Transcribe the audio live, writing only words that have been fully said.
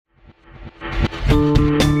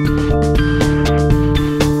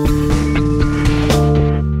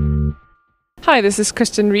Hi, this is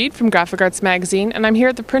Kristen Reed from Graphic Arts Magazine, and I'm here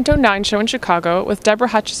at the Print 09 show in Chicago with Deborah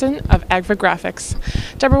Hutchison of Agfa Graphics.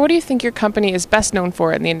 Deborah, what do you think your company is best known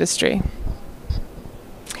for in the industry?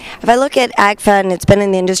 If I look at Agfa, and it's been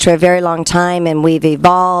in the industry a very long time, and we've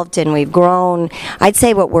evolved and we've grown, I'd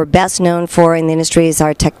say what we're best known for in the industry is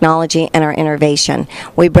our technology and our innovation.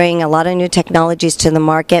 We bring a lot of new technologies to the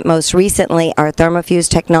market. Most recently, our ThermoFuse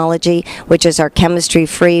technology, which is our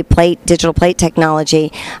chemistry-free digital plate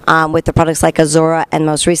technology, with the products like Azura and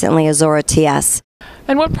most recently Azura TS.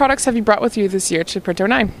 And what products have you brought with you this year to Print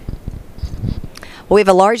 09? We have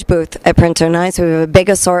a large booth at Print 09, so we have a big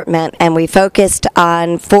assortment, and we focused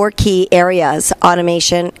on 4 key areas: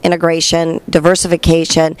 automation, integration,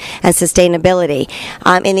 diversification, and sustainability.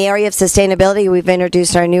 In the area of sustainability, we've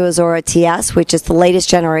introduced our new Azura TS, which is the latest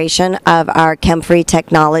generation of our chem-free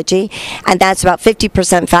technology, and that's about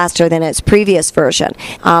 50% faster than its previous version.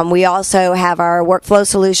 We also have our workflow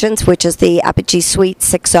solutions, which is the Apogee Suite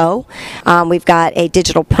 6.0. We've got a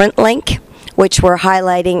digital print link, which we're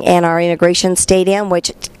highlighting in our integration stadium,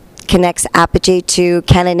 which connects Apogee to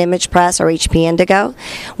Canon Image Press or HP Indigo.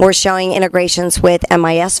 We're showing integrations with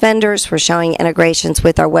MIS vendors. We're showing integrations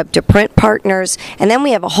with our web-to-print partners. And then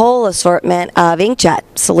we have a whole assortment of inkjet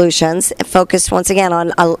solutions focused, once again,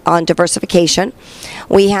 on diversification.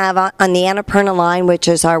 We have on the Annapurna line, which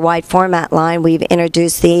is our wide format line, we've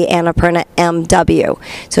introduced the Annapurna MW.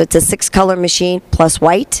 So it's a 6-color machine plus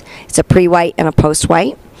white. It's a pre-white and a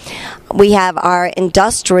post-white. We have our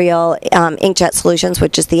industrial inkjet solutions,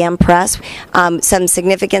 which is the M-Press. Some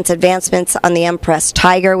significant advancements on the M-Press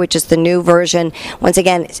Tiger, which is the new version, once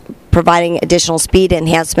again providing additional speed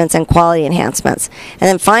enhancements and quality enhancements. And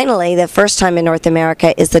then finally, the first time in North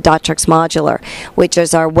America, is the Dotrix Modular, which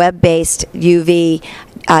is our web-based UV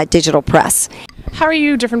digital press. How are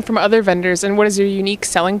you different from other vendors, and what is your unique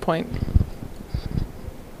selling point?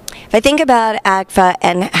 If I think about Agfa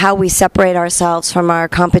and how we separate ourselves from our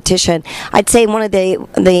competition, I'd say one of the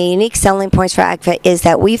unique selling points for Agfa is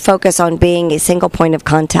that we focus on being a single point of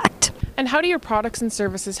contact. And how do your products and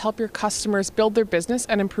services help your customers build their business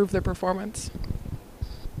and improve their performance?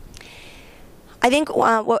 I think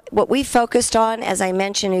what we focused on, as I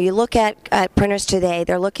mentioned, you look at printers today,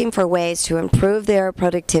 they're looking for ways to improve their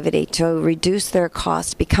productivity, to reduce their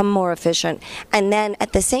costs, become more efficient, and then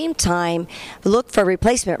at the same time look for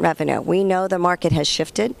replacement revenue. We know the market has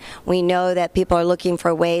shifted. We know that people are looking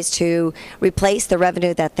for ways to replace the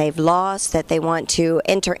revenue that they've lost, that they want to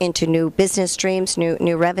enter into new business streams,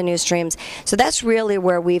 new revenue streams. So that's really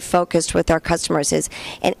where we've focused with our customers, is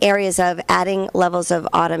in areas of adding levels of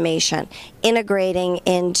automation, integrating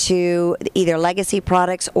into either legacy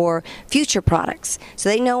products or future products. So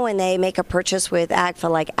they know when they make a purchase with Agfa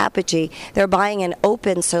like Apogee, they're buying an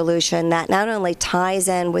open solution that not only ties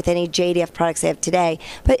in with any JDF products they have today,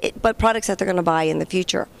 but products that they're going to buy in the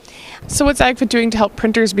future. So what's Agfa doing to help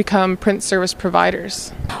printers become print service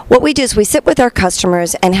providers? What we do is we sit with our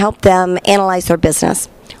customers and help them analyze their business.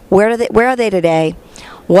 Where are they today?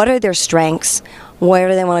 What are their strengths? Where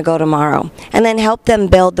do they want to go tomorrow? And then help them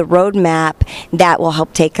build the roadmap that will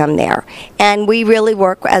help take them there. And we really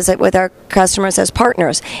work with our customers as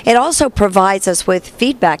partners. It also provides us with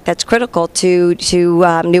feedback that's critical to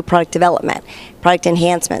new product development, product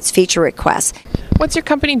enhancements, feature requests. What's your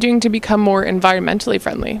company doing to become more environmentally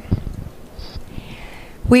friendly?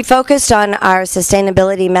 We focused on our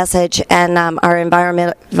sustainability message and our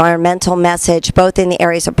environmental message, both in the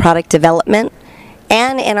areas of product development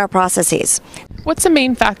and in our processes. What's the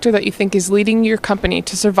main factor that you think is leading your company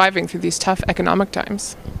to surviving through these tough economic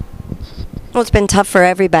times? Well, it's been tough for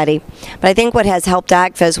everybody, but I think what has helped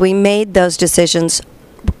Agfa is we made those decisions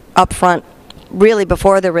up front, really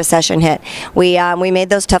before the recession hit. We made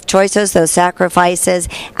those tough choices, those sacrifices,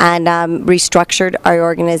 and restructured our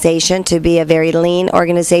organization to be a very lean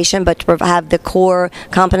organization, but to have the core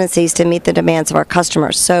competencies to meet the demands of our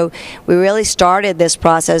customers. So we really started this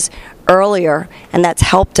process earlier, and that's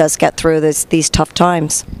helped us get through these tough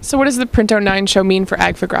times. So what does the Print 09 show mean for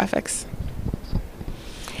Agfa Graphics?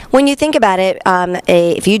 When you think about it,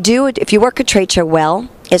 if you work a trade show well,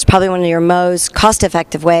 it's probably one of your most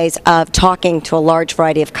cost-effective ways of talking to a large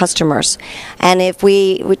variety of customers. And if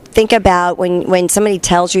we would think about when somebody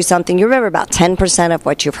tells you something, you remember about 10% of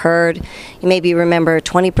what you've heard. You maybe remember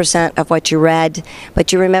 20% of what you read,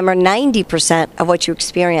 but you remember 90% of what you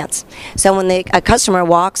experience. So when a customer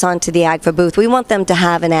walks onto the Agfa booth, we want them to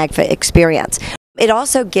have an Agfa experience. It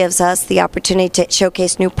also gives us the opportunity to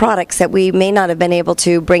showcase new products that we may not have been able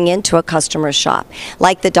to bring into a customer's shop,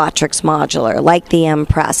 like the Dotrix modular, like the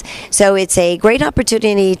M-Press. So it's a great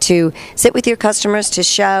opportunity to sit with your customers to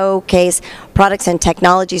showcase products and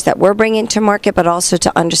technologies that we're bringing to market, but also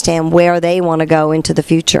to understand where they want to go into the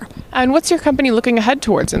future. And what's your company looking ahead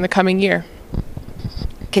towards in the coming year?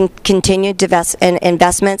 Continued investments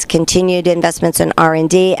in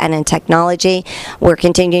R&D and in technology. We're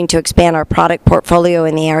continuing to expand our product portfolio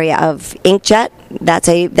in the area of inkjet. That's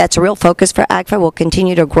a real focus for Agfa. We'll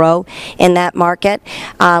continue to grow in that market.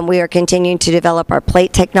 We are continuing to develop our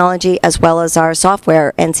plate technology as well as our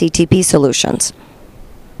software and CTP solutions.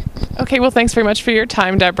 Okay, well, thanks very much for your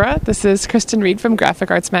time, Deborah. This is Kristen Reed from Graphic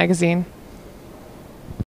Arts Magazine.